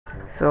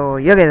So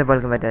യോ guys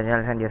welcome back to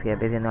channel Sanjay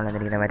scape എന്ന്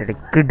വന്നിരിക്കുന്ന മറ്റൊരു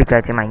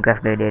കിഡ്ക്കാച്ച്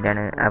മൈൻക്രാഫ്റ്റ് വീഡിയോ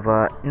ആയിട്ടാണ്. അപ്പോൾ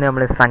ഇന്ന്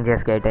നമ്മൾ സഞ്ജയ്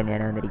സ്കേപ്പ്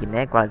തന്നെയാണ്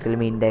വന്നിരിക്കുന്നത്. കുളത്തിൽ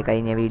മീനിൻ്റെ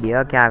കഴിഞ്ഞ വീഡിയോ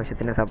ഒക്കെ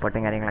ആവശ്യത്തിന്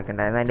സപ്പോർട്ടും കാര്യങ്ങളൊക്കെ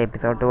ഉണ്ടായിരുന്നു. അതിൻ്റെ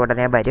എപ്പിസോഡ്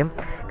ഉടനെ വരും.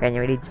 കഴിഞ്ഞ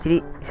വീഡിയോ ഇച്ചിരി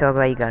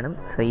ഷോക്കായി കാണും.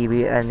 സോ ഈ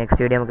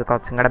നെക്സ്റ്റ് വീഡിയോ നമുക്ക്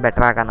കുറച്ചും കൂടെ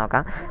ബെറ്റർ ആക്കാൻ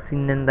നോക്കാം.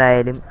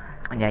 ഇന്നെന്തായാലും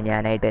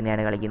ഞാനായിട്ട്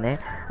തന്നെയാണ് കളിക്കുന്നത്.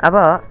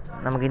 അപ്പോൾ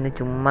നമുക്കിന്ന്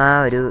ചുമ്മാ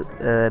ഒരു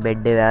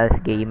ബെഡ് വാസ്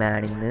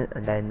ഗെയിമാണ് ഇന്ന്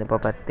ഉണ്ടായിരുന്നത്. ഇപ്പോൾ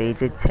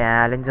പ്രത്യേകിച്ച്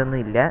ചാലഞ്ചൊന്നും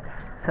ഇല്ല.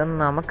 സോ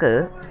നമുക്ക്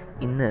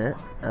ഇന്ന്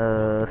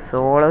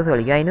സോളോസ്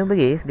കളിക്കുക. അതിന് മുമ്പ്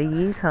കേസ്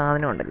ഈ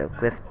സാധനം ഉണ്ടല്ലോ,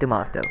 ക്വസ്റ്റ്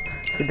മാസ്റ്റർ,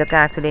 ഇതൊക്കെ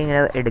ആക്ച്വലി ഇങ്ങനെ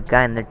എടുക്കുക.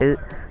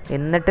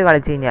 എന്നിട്ട്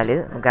കളിച്ച് കഴിഞ്ഞാൽ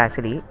നമുക്ക്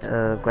ആക്ച്വലി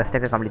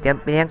ക്വസ്റ്റൊക്കെ കംപ്ലീറ്റ് ചെയ്യാം.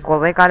 പിന്നെ ഞാൻ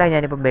കുറേ കാലമായി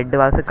ഞാനിപ്പോൾ ബെഡ്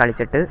വാസ്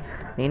കളിച്ചിട്ട്,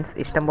 മീൻസ്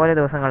ഇഷ്ടംപോലെ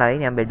ദിവസങ്ങളായി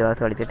ഞാൻ ബെഡ് വാസ്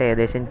കളിച്ചിട്ട്,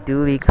 ഏകദേശം 2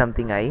 വീക്ക്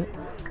സംതിങ് ആയി.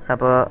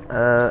 അപ്പോൾ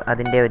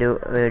അതിൻ്റെ ഒരു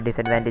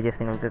ഡിസഡ്വാൻറ്റേജസ്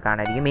നിങ്ങൾക്ക്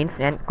കാണാമായിരിക്കും. മീൻസ്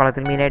ഞാൻ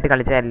കുളത്തിൽ മീനായിട്ട്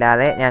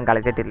കളിച്ചതല്ലാതെ ഞാൻ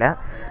കളിച്ചിട്ടില്ല.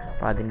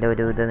 അപ്പോൾ അതിൻ്റെ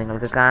ഒരു ഇത്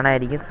നിങ്ങൾക്ക്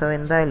കാണാമായിരിക്കും. സോ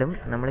എന്തായാലും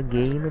നമ്മൾ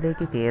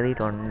ഗെയിമിലേക്ക്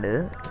കയറിയിട്ടുണ്ട്.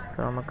 സോ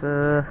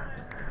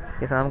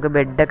നമുക്ക്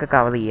ബെഡൊക്കെ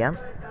കവർ ചെയ്യാം.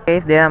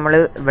 കേസ് ഡേ നമ്മൾ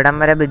ഇവിടം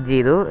വരെ ബ്രിഡ്ജ്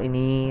ചെയ്തു.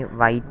 ഇനി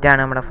വൈറ്റാണ്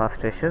നമ്മുടെ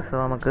ഫസ്റ്റ് വിഷ്. സോ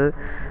നമുക്ക്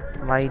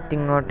വൈറ്റ്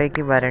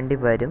ഇങ്ങോട്ടേക്ക് വരേണ്ടി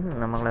വരും.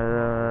 നമുക്ക്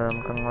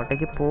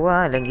അങ്ങോട്ടേക്ക് പോവാം,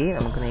 അല്ലെങ്കിൽ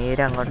നമുക്ക്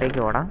നേരെ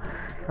അങ്ങോട്ടേക്ക് ഓടാം.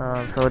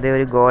 സോ അതേ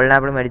ഒരു ഗോൾഡ്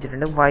ആപ്പിൾ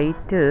മേടിച്ചിട്ടുണ്ട്.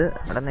 വൈറ്റ്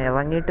അവിടെ നിന്ന്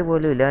ഇറങ്ങിയിട്ട്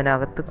പോലും ഇല്ല.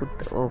 അതിനകത്ത്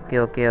okay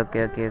okay okay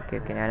okay okay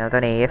okay ഞാനകത്ത്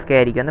അവൻ AFK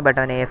ആയിരിക്കുമെന്ന്. ബട്ട്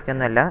അവൻ AFK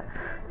ഒന്നുമല്ല.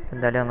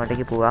 എന്തായാലും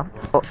അങ്ങോട്ടേക്ക് പോവാം.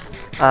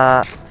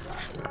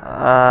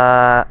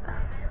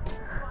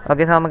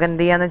 ഓക്കെ, സോ നമുക്ക്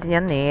എന്ത് ചെയ്യാന്ന് വെച്ച്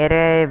കഴിഞ്ഞാൽ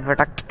നേരെ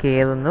ഇവിടെ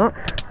കയറുന്നു.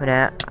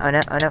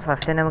 അവനെ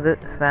ഫസ്റ്റ് തന്നെ നമുക്ക്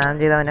സ്പാം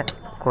ചെയ്ത് അവനെ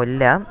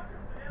കൊല്ലാം.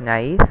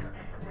 നൈസ്.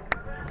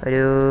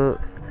 ഒരു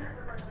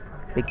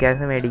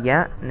പിക്കാക്സ് മേടിക്കുക,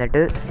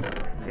 എന്നിട്ട്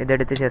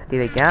ഇതെടുത്ത് ചെസ്റ്റി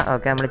വയ്ക്കുക.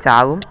 ഓക്കെ, നമ്മൾ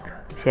ചാവും.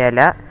 ശല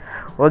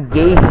ഓ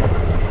ഗെയ്സ്,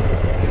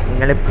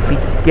 നിങ്ങൾ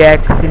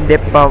പിക്കാക്സിൻ്റെ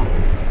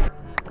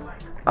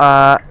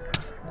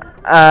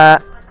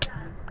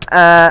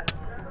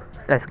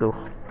ലെറ്റ്സ് ഗോ.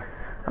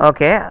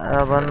 ഓക്കെ,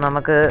 അപ്പം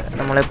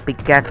നമ്മൾ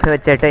പിക്കാക്സ്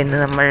വെച്ചിട്ട് ഇന്ന്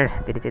നമ്മൾ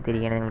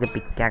തിരികണം. നിങ്ങൾക്ക്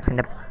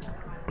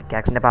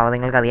പിക്കാക്സിൻ്റെ പവർ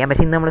നിങ്ങൾക്ക് അറിയാം.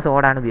 പക്ഷേ ഇന്ന് നമ്മൾ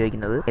സോഡാണ്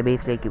ഉപയോഗിക്കുന്നത്.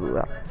 ബേസിലേക്ക് പോവുക.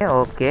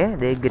 ഓക്കെ,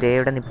 ഇത്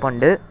ഗ്രേയുടെ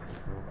നിപ്പുണ്ട്.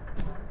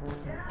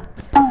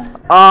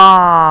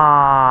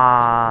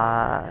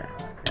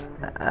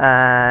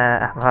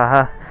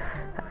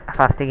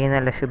 ഫസ്റ്റ് ഗെയിം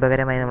നല്ല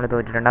ശുഭകരമായി നമ്മൾ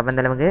തോറ്റിട്ടുണ്ട്. അപ്പോൾ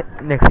എന്തായാലും നമുക്ക്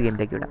നെക്സ്റ്റ്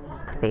ഗെയിമിലേക്ക് വിടാം.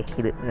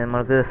 ഇത്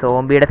നമുക്ക്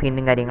സോംബിയുടെ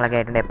സ്കിന്നും കാര്യങ്ങളൊക്കെ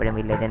ആയിട്ടുണ്ട്. എപ്പോഴും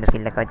വില്ലേജിൻ്റെ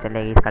സ്കിന്നൊക്കെ വെച്ചല്ലേ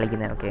ഗെയിംസ്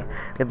കളിക്കുന്നത്. ഓക്കെ,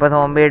 ഇപ്പോൾ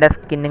സോംബിയുടെ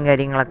സ്കിന്നും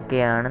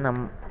കാര്യങ്ങളൊക്കെയാണ്.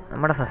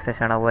 നമ്മുടെ ഫസ്റ്റ്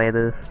സ്റ്റേഷനാണോ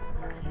പോയത്?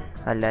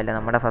 അല്ല,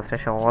 നമ്മുടെ ഫസ്റ്റ്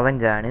സ്റ്റേഷൻ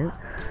ഓറഞ്ചാണ്.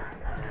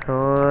 സോ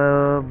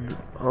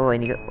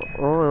എനിക്ക്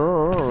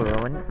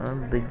അവൻ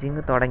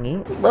ബ്രിഡ്ജിങ് തുടങ്ങി.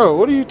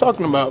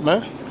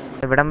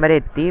 ഇവിടം വരെ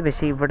എത്തി.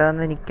 പക്ഷേ ഇവിടെ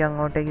നിന്ന് എനിക്ക്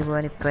അങ്ങോട്ടേക്ക്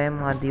പോകാൻ ഇത്രയും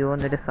മതിയോ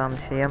എന്നൊരു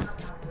സംശയം.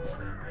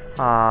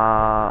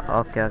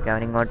 ഓക്കെ,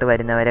 അവൻ ഇങ്ങോട്ട്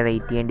വരുന്നവരെ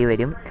വെയിറ്റ് ചെയ്യേണ്ടി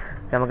വരും.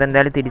 നമുക്ക്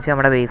എന്തായാലും തിരിച്ച്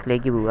നമ്മുടെ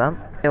ബേസിലേക്ക് പോകാം.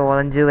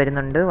 ഓറഞ്ച്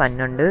വരുന്നുണ്ട്,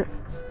 വന്നുണ്ട്.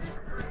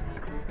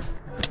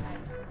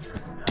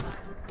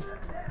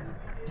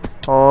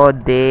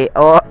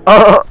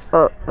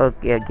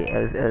 ഓക്കെ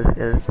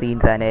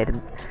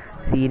സീനായിരുന്നു.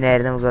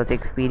 നമുക്ക് കുറച്ച്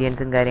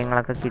എക്സ്പീരിയൻസും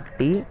കാര്യങ്ങളൊക്കെ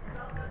കിട്ടി.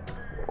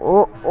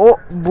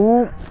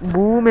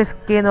 ബൂം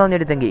എസ്കെ എന്ന്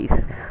പറഞ്ഞെടുത്ത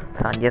ഗെയ്സ്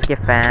സഞ്ജയ് എസ് കെ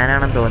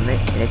ഫാനാണെന്ന് തോന്നുന്നു.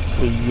 ഇതിനെ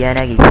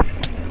ചെയ്യാനാ guys,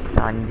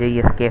 Sanjay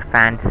S K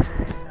fans.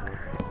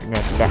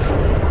 പിന്നല്ല,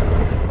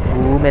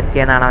 ബൂം എസ് കെ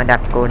എന്നാണ് അവൻ്റെ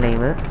അക്കൗണ്ട്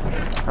നെയിം.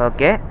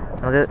 ഓക്കെ,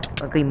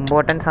 നമുക്ക്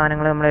ഇമ്പോർട്ടൻറ്റ്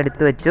സാധനങ്ങൾ നമ്മൾ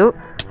എടുത്തു വെച്ചു.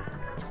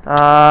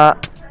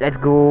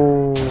 Let's go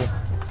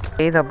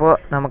guys. അപ്പോൾ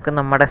നമുക്ക്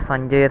നമ്മുടെ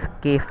Sanjay S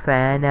K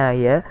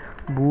ഫാനായ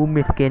boom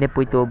S കെനെ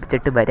പോയി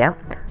തോപ്പിച്ചിട്ട് വരാം.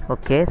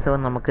 ഓക്കെ, സോ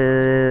നമുക്ക്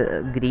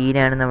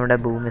ഗ്രീനാണ് നമ്മുടെ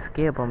ബൂം എസ്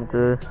കെ. അപ്പോൾ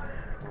നമുക്ക്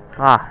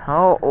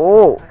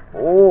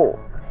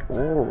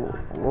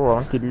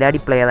അവൻ കില്ലാടി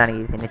പ്ലെയറാണ്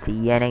ഗെയ്സ്. എന്നെ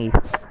ചെയ്യാനാ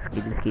ഗെയ്സ്,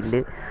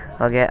 സ്കില്ല്.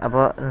 ഓക്കെ,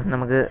 അപ്പോൾ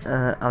നമുക്ക്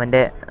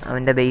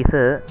അവൻ്റെ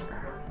ബേസ്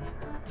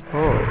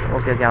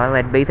ഓക്കെ അവൻ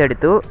റെഡ് ബേസ്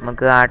എടുത്തു.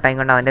 നമുക്ക് ആ ടൈം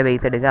കൊണ്ട് അവൻ്റെ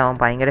ബേസ് എടുക്കുക. അവൻ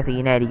ഭയങ്കര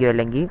സീനായിരിക്കും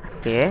അല്ലെങ്കിൽ.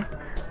 ഓക്കെ,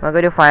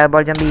 നമുക്കൊരു ഫയർ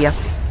ബോൾ ജമ്പ് ചെയ്യാം.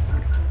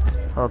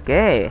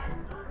 ഓക്കെ,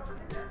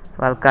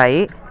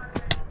 വർക്കായി.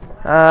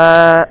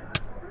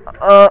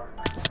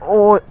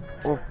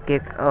 ഓക്കെ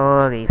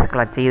ഗെയ്സ്,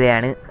 ക്ലച്ച്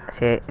ചെയ്തതാണ്.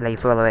 പക്ഷേ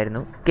ലൈഫ്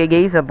കുറവായിരുന്നു. ഓക്കെ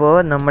ഗെയ്സ്, അപ്പോൾ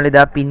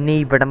നമ്മളിതാ പിന്നെ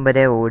ഇവിടം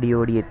വരെ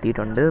ഓടി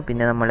എത്തിയിട്ടുണ്ട്.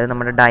 പിന്നെ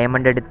നമ്മുടെ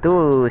ഡയമണ്ട് എടുത്തു,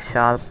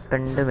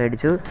 ഷാർപ്പൻഡ്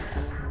മേടിച്ചു.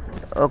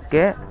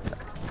 ഓക്കെ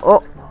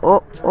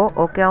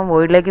ഓക്കെ അവൻ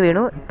വോയിഡിലേക്ക്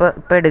വീണു.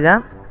 ഇപ്പം എടുക്കാം.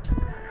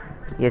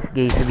 Yes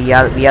guys,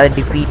 V R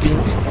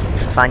defeating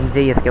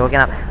Sanjay S K. Okay,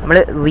 നമ്മൾ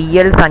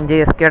റിയൽ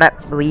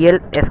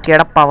എസ്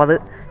കെയുടെ പവർ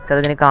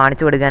അതിന്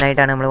കാണിച്ചു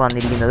കൊടുക്കാനായിട്ടാണ് നമ്മൾ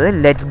വന്നിരിക്കുന്നത്.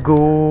 Let's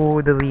go,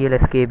 the real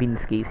S K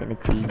wins guys. എന്നെ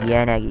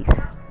ചെയ്യാനാ ഗെയ്സ്.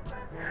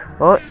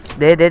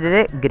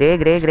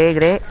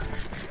 ഗ്രേ.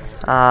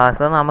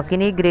 സോ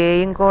നമുക്കിനി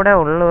ഗ്രേയും കൂടെ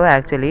ഉള്ളൂ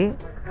ആക്ച്വലി.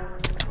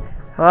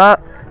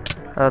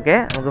 ഓക്കെ,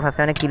 നമുക്ക്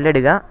ഫസ്റ്റ് അവനെ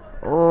കില്ലെടുക്കുക.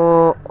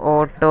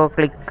 ഓട്ടോ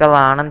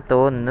ക്ലിക്കറാണെന്ന്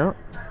തോന്നുന്നു.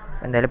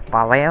 എന്തായാലും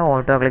പറയാം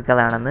ഓട്ടോ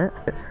ക്ലിക്കറാണെന്ന്.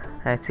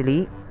 ആക്ച്വലി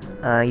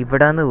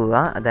ഇവിടെ നിന്ന് പോവുക,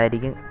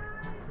 അതായിരിക്കും.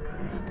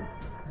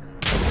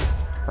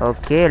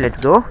 Okay,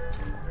 let's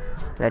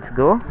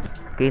go.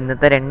 ഓക്കെ,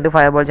 ഇന്നത്തെ 2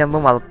 ഫയർ ബോൾ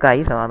ജമ്പും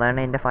വർക്കായി. സാധാരണ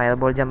എൻ്റെ ഫയർ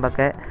ബോൾ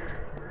ജമ്പൊക്കെ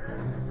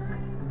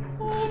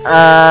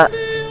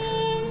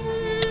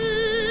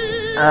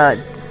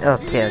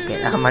ഓക്കെ ഓക്കെ,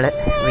 നമ്മൾ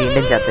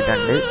വീണ്ടും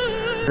ചത്തിട്ടുണ്ട്.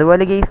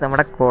 അതുപോലെ ഗെയ്സ്,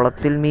 നമ്മുടെ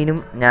കുളത്തിൽ മീനും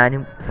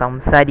ഞാനും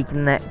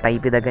സംസാരിക്കുന്ന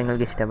ടൈപ്പ് ഇതൊക്കെ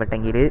നിങ്ങൾക്ക്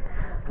ഇഷ്ടപ്പെട്ടെങ്കിൽ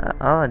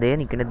ദേ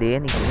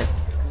നിൽക്കുന്നു.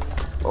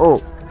 ഓ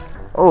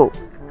ഓ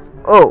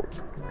ഓ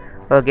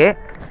ഓക്കെ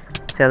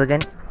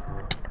ചെറുക്കൻ.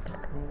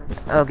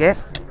 Okay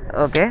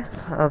okay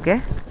okay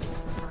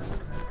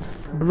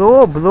bro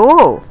bro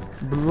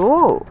bro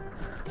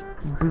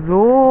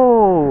bro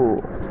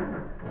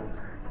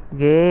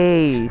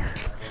guys,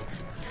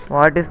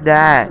 what is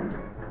that?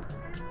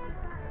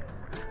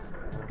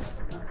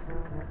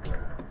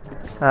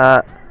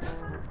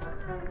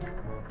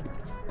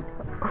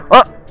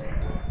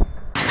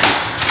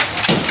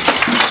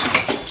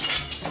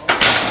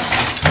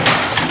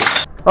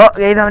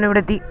 Guys,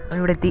 അവനിവിടെ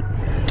എത്തി.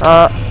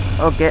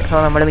 ഓക്കെ, സോ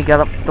നമ്മൾ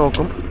മിക്കവാറും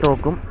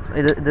തോക്കും.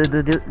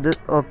 ഇത്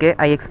okay,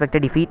 I expect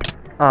defeat.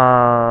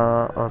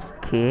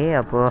 Okay,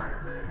 അപ്പോൾ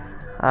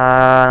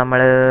നമ്മൾ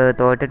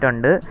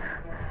തോറ്റിട്ടുണ്ട്.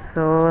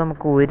 സോ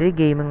നമുക്ക് ഒരു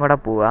ഗെയിമും കൂടെ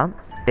പോവാം.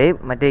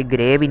 മറ്റേ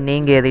ഗ്രേ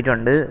പിന്നെയും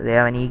കയറിയിട്ടുണ്ട്.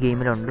 അവൻ ഈ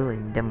ഗെയിമിലുണ്ട്.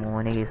 എൻ്റെ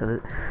മോനെ കേസ്, അത്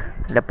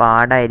നല്ല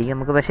പാടായിരിക്കും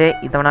നമുക്ക്. പക്ഷേ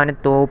ഇത്തവണ അവനെ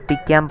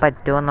തോൽപ്പിക്കാൻ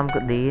പറ്റുമോ നമുക്ക്?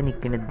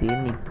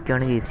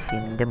 നിൽക്കുകയാണ് കേസ്,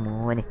 എൻ്റെ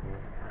മോനെ.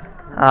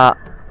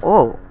 ഓ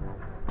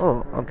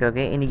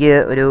ഓക്കെ എനിക്ക്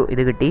ഒരു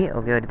ഇത് കിട്ടി.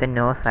 ഓക്കെ, ഒരുത്തൻ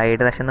നോ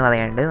സൈഡ് റഷ് എന്ന്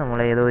പറയാനുണ്ട്. നമ്മൾ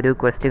ഏതോ ഒരു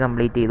ക്വസ്റ്റ്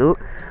കംപ്ലീറ്റ് ചെയ്തു.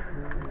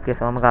 ഓക്കെ,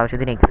 സോ നമുക്ക്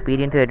ആവശ്യത്തിന്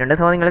എക്സ്പീരിയൻസ് കിട്ടുന്നുണ്ട്.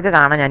 സോ നിങ്ങൾക്ക്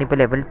കാണാം, ഞാനിപ്പോൾ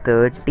ലെവൽ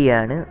 30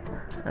 ആണ്.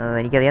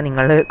 എനിക്കറിയാം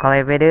നിങ്ങൾ കുറേ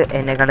പേര്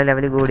എന്നെക്കാളും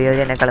ലെവൽ കൂടിയവർ,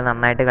 എന്നെക്കാളും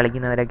നന്നായിട്ട്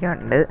കളിക്കുന്നവരൊക്കെ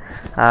ഉണ്ട്.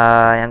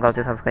 ഞാൻ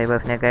കുറച്ച്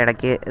സബ്സ്ക്രൈബേഴ്സിനെയൊക്കെ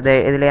ഇടയ്ക്ക്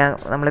ഇതിൽ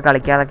നമ്മൾ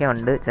കളിക്കാതൊക്കെ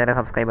ഉണ്ട്, ചില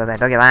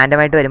സബ്സ്ക്രൈബേഴ്സായിട്ട്. ഓക്കെ,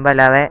 റാൻഡമായിട്ട് വരുമ്പോൾ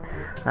അല്ലാതെ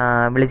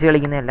വിളിച്ച്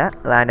കളിക്കുന്നതല്ല,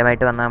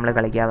 റാൻഡമായിട്ട് വന്നാൽ നമ്മൾ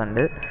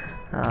കളിക്കാറുണ്ട്.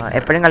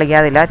 എപ്പോഴും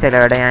കളിക്കാറില്ല,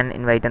 ചിലവിടെ ഞാൻ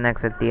ഇൻവൈറ്റ് ഒന്നും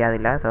അക്സെപ്റ്റ്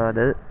ചെയ്യാറില്ല. സോ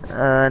അത്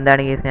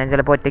എന്താണ് കേസ്, ഞാൻ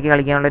ചിലപ്പോൾ ഒറ്റയ്ക്ക്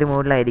കളിക്കാനുള്ളൊരു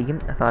മൂഡിലായിരിക്കും.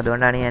 സോ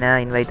അതുകൊണ്ടാണ് ഞാൻ ആ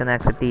ഇൻവൈറ്റ് ഒന്നും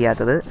അക്സെപ്റ്റ്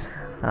ചെയ്യാത്തത്.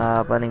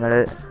 അപ്പോൾ നിങ്ങൾ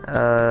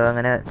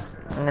അങ്ങനെ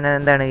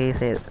എന്താണ്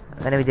കേസ്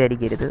അങ്ങനെ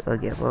വിചാരിക്കരുത്.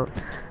 ഓക്കെ, അപ്പോൾ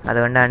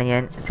അതുകൊണ്ടാണ്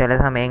ഞാൻ ചില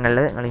സമയങ്ങളിൽ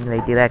നിങ്ങൾ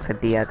ഇൻവൈറ്റ് ചെയ്ത്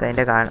അക്സെപ്റ്റ് ചെയ്യാത്തത്.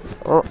 അതിൻ്റെ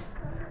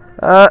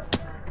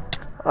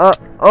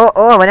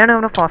അവനാണ്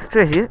നമ്മുടെ ഫസ്റ്റ്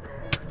റഷ്.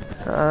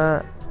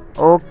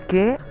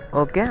 ഓക്കെ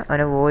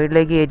അവനെ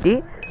വോയിഡിലേക്ക് കയറ്റി.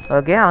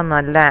 ഓക്കെ,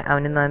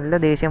 അവന് നല്ല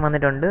ദേഷ്യം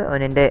വന്നിട്ടുണ്ട്.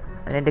 അവനെൻ്റെ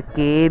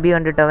KB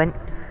കണ്ടിട്ട് അവൻ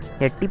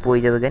ഞെട്ടിപ്പോയി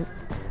ചെറുക്കൻ.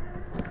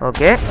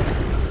 ഓക്കെ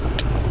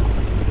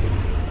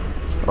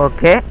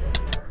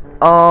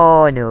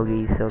നോ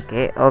ഗീസ്.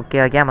 ഓക്കെ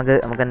നമുക്ക്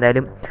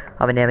എന്തായാലും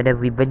അവൻ്റെ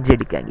റിവെഞ്ച്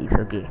എടുക്കാം ഗീസ്.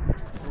 ഓക്കെ,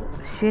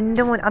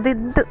 എൻ്റെ മോൻ,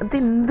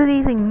 അതെന്ത്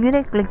ഗീസ് ഇങ്ങനെ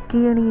ക്ലിക്ക്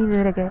ചെയ്യണം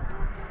ഇവരൊക്കെ?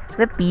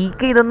 ഇത്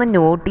പീക്ക് ഇതൊന്നും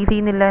നോട്ടീസ്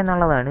ചെയ്യുന്നില്ല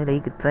എന്നുള്ളതാണ്.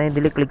 ലൈക്ക്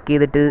ഇതിൽ ക്ലിക്ക്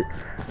ചെയ്തിട്ട്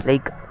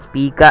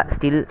പീക്ക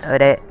സ്റ്റിൽ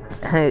അവരെ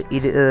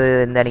ഇത്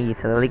എന്താണ്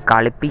ഗീസ് അത്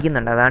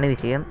കളിപ്പിക്കുന്നുണ്ട്. അതാണ്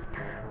വിഷയം.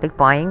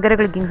 ഭയങ്കര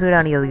ക്ലിക്കിംഗ്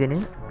സ്പീഡാണ് ഈ അതിന്.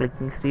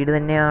 ക്ലിക്കിംഗ് സ്പീഡ്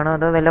തന്നെയാണോ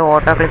അതോ വല്ല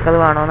ഓട്ടോ ക്ലിക്ക് അത്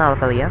വേണോ എന്ന്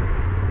അവർക്കറിയാം.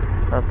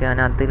 ഓക്കെ, അവൻ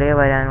അതിലേ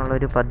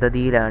വരാനുള്ളൊരു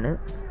പദ്ധതിയിലാണ്.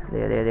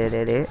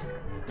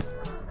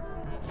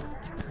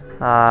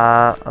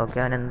 ഓക്കെ,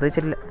 അവൻ എന്ത്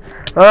വെച്ചിട്ടില്ല.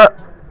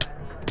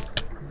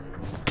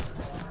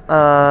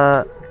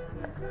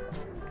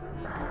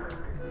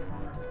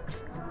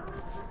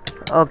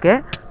 Okay,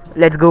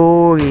 let's go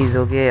geese.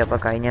 Okay, അപ്പോൾ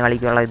കഴിഞ്ഞ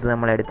കളിക്കുള്ള ഇത്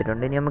നമ്മൾ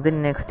എടുത്തിട്ടുണ്ട്. ഇനി നമുക്ക്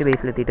നെക്സ്റ്റ്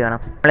ബേസിലെത്തിയിട്ട്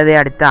കാണാം. നമ്മളിത്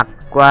അടുത്ത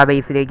അക്വാ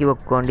ബേസിലേക്ക്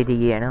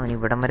പൊയ്ക്കൊണ്ടിരിക്കുകയാണ്. അവൻ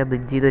ഇവിടം വരെ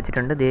ബ്രിഡ്ജ് ചെയ്ത്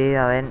വെച്ചിട്ടുണ്ട്.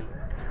 അവൻ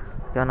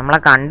നമ്മളെ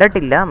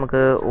കണ്ടിട്ടില്ല.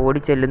 നമുക്ക്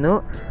ഓടിച്ചെല്ലുന്നു,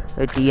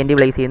 TNT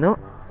പ്ലേസ് ചെയ്യുന്നു.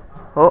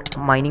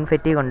 മൈനിങ്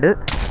ഫെറ്റി കൊണ്ട്.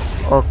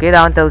 ഓക്കെ,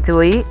 അവൻ തെറിച്ച്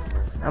പോയി.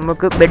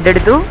 നമുക്ക് ബെഡ്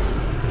എടുത്തു,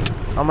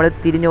 നമ്മൾ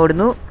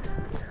തിരിഞ്ഞോടുന്നു.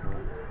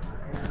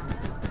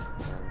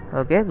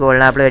 ഓക്കെ,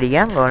 ഗോൾഡൻ ആപ്പിൾ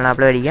കഴിക്കാം.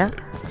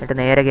 എന്നിട്ട്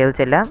നേരെ കയറി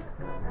ചെല്ലാം.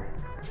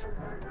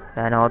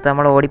 അതിനകത്ത്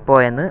നമ്മൾ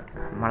ഓടിപ്പോയെന്ന്.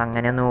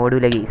 നമ്മളങ്ങനെയൊന്നും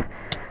ഓടൂല ഗീസ്.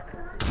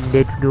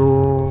 Let's go.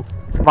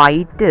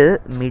 ഫൈറ്റ്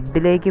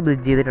മിഡിലേക്ക്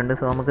ബ്രിഡ്ജ് ചെയ്തിട്ടുണ്ട്.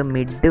 സോ നമുക്ക്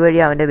മിഡ് വഴി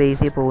അവൻ്റെ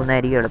ബേസിൽ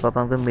പോകുന്നതായിരിക്കും എളുപ്പം.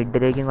 അപ്പോൾ നമുക്ക്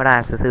മിഡിലേക്കും കൂടെ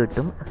ആക്സസ്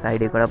കിട്ടും.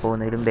 സൈഡിൽ കൂടെ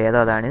പോകുന്നതിലും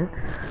ഭേദം അതാണ്.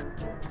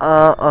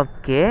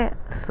 ഓക്കെ,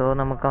 സോ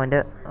നമുക്ക്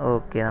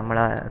നമ്മൾ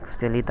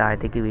ആക്ച്വലി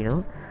താഴത്തേക്ക് വീണു.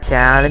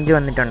 ചാലഞ്ച്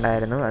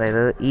വന്നിട്ടുണ്ടായിരുന്നു.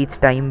 അതായത് ഈച്ച്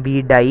ടൈം വി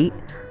ഡൈ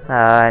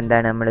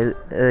എന്താണ് നമ്മൾ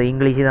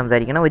ഇംഗ്ലീഷിൽ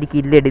സംസാരിക്കണം.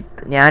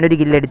 ഞാനൊരു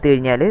കില്ലെടുത്ത്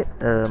കഴിഞ്ഞാൽ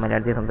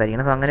മലയാളത്തിൽ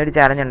സംസാരിക്കണം. സോ അങ്ങനെ ഒരു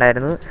ചാലഞ്ച്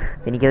ഉണ്ടായിരുന്നു.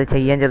 എനിക്കത്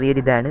ചെയ്യാൻ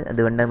ചെറിയൊരു ഇതാണ്,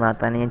 അതുകൊണ്ട്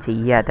മാത്രമാണ് ഞാൻ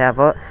ചെയ്യാത്തത്.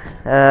 അപ്പോൾ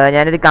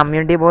ഞാനൊരു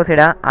കമ്മ്യൂണിറ്റി പോസ്റ്റ്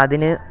ഇടാം.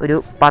 അതിന് ഒരു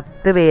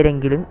 10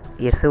 പേരെങ്കിലും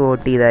യെസ്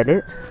വോട്ട് ചെയ്താൽ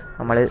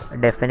നമ്മൾ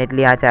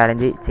ഡെഫിനറ്റ്ലി ആ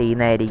ചാലഞ്ച്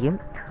ചെയ്യുന്നതായിരിക്കും.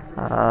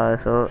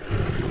 സോ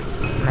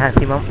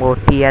മാക്സിമം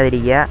വോട്ട്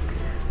ചെയ്യാതിരിക്കുക.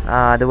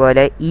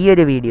 അതുപോലെ ഈ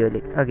ഒരു വീഡിയോയിൽ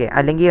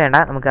അല്ലെങ്കിൽ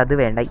നമുക്കത്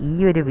വേണ്ട. ഈ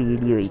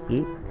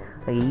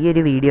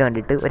ഒരു വീഡിയോ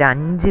കണ്ടിട്ട് ഒരു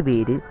 5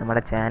 പേര്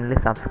നമ്മുടെ ചാനൽ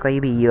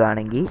സബ്സ്ക്രൈബ്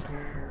ചെയ്യുകയാണെങ്കിൽ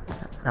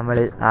നമ്മൾ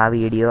ആ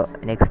വീഡിയോ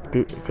നെക്സ്റ്റ്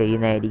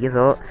ചെയ്യുന്നതായിരിക്കും.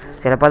 സോ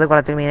ചിലപ്പോൾ അത്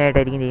കുളത്തിൽ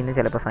മീനായിട്ടായിരിക്കും ചെയ്യുന്നത്,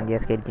 ചിലപ്പോൾ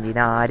സംഖ്യാസ്കായിരിക്കും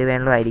ചെയ്യുന്നത്, ആര്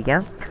വേണമെങ്കിലും ആയിരിക്കാം.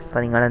 അപ്പോൾ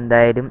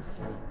നിങ്ങളെന്തായാലും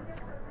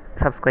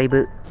സബ്സ്ക്രൈബ്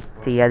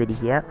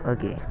ചെയ്യാതിരിക്കുക.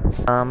 ഓക്കെ,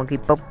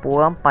 നമുക്കിപ്പോൾ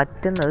പോകാൻ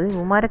പറ്റുന്നത്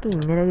ഇവന്മാരൊക്കെ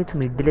ഇങ്ങനെ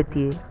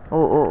മിഡിലെത്തിയേ.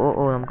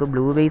 നമുക്ക്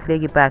ബ്ലൂ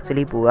ബേസിലേക്ക് ഇപ്പോൾ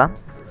ആക്ച്വലി പോവാം.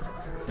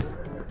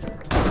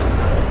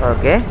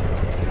 ഓക്കെ,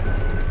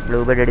 ബ്ലൂ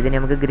ബെഡ് എടുത്തിട്ട്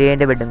നമുക്ക്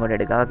ഗ്രേൻ്റെ ബെഡും കൂടെ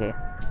എടുക്കാം. ഓക്കെ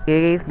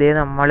ഗേസ്,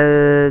 നമ്മൾ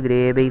ഗ്രേ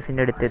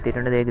ബേസിൻ്റെ അടുത്ത്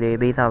എത്തിയിട്ടുണ്ട്. ഗ്രേ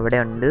ബേസ് അവിടെ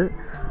ഉണ്ട്.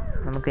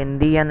 നമുക്ക്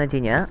എന്ത് ചെയ്യാന്ന് വെച്ച്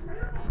കഴിഞ്ഞാൽ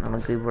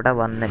നമുക്ക് ഇവിടെ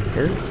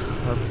വന്നിട്ട്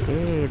ഓക്കെ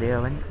ഇത്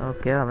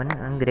അവൻ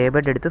ഗ്രേ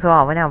ബെഡ് എടുത്തു. സോ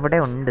അവൻ അവിടെ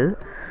ഉണ്ട്.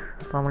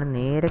 അപ്പോൾ നമ്മൾ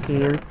നേരെ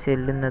കേവ്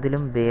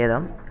ചെല്ലുന്നതിലും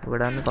ഭേദം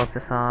ഇവിടെ നിന്ന് കുറച്ച്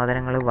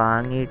സാധനങ്ങൾ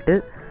വാങ്ങിയിട്ട്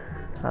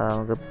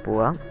നമുക്ക്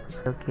പോവാം.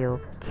 ഓക്കെ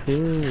ഓക്കെ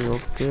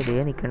ഓക്കെ ദേ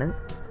നിൽക്കുന്നു.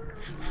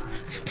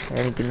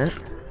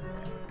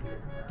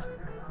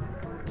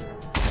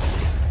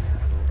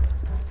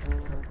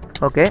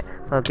 Okay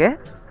okay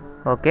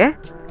okay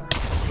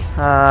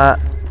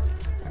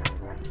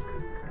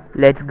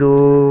let's go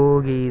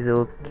geese.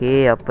 Okay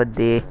അപ്പോൾ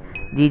ദേ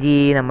ജി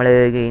നമ്മൾ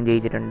ഗെയിം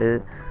ജയിച്ചിട്ടുണ്ട്.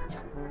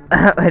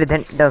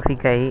 ഒരുത്തൻ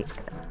ടോക്സിക്കായി.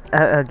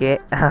 ഓക്കെ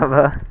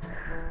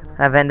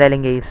അപ്പോൾ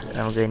എന്തായാലും ഗെയ്സ്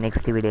നമുക്ക്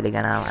നെക്സ്റ്റ് വീഡിയോയിൽ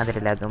കാണാം.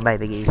 അതിലെല്ലാവർക്കും bye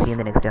bye guys. See in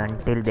the next one.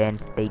 Till then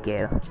take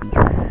care.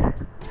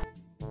 Piece.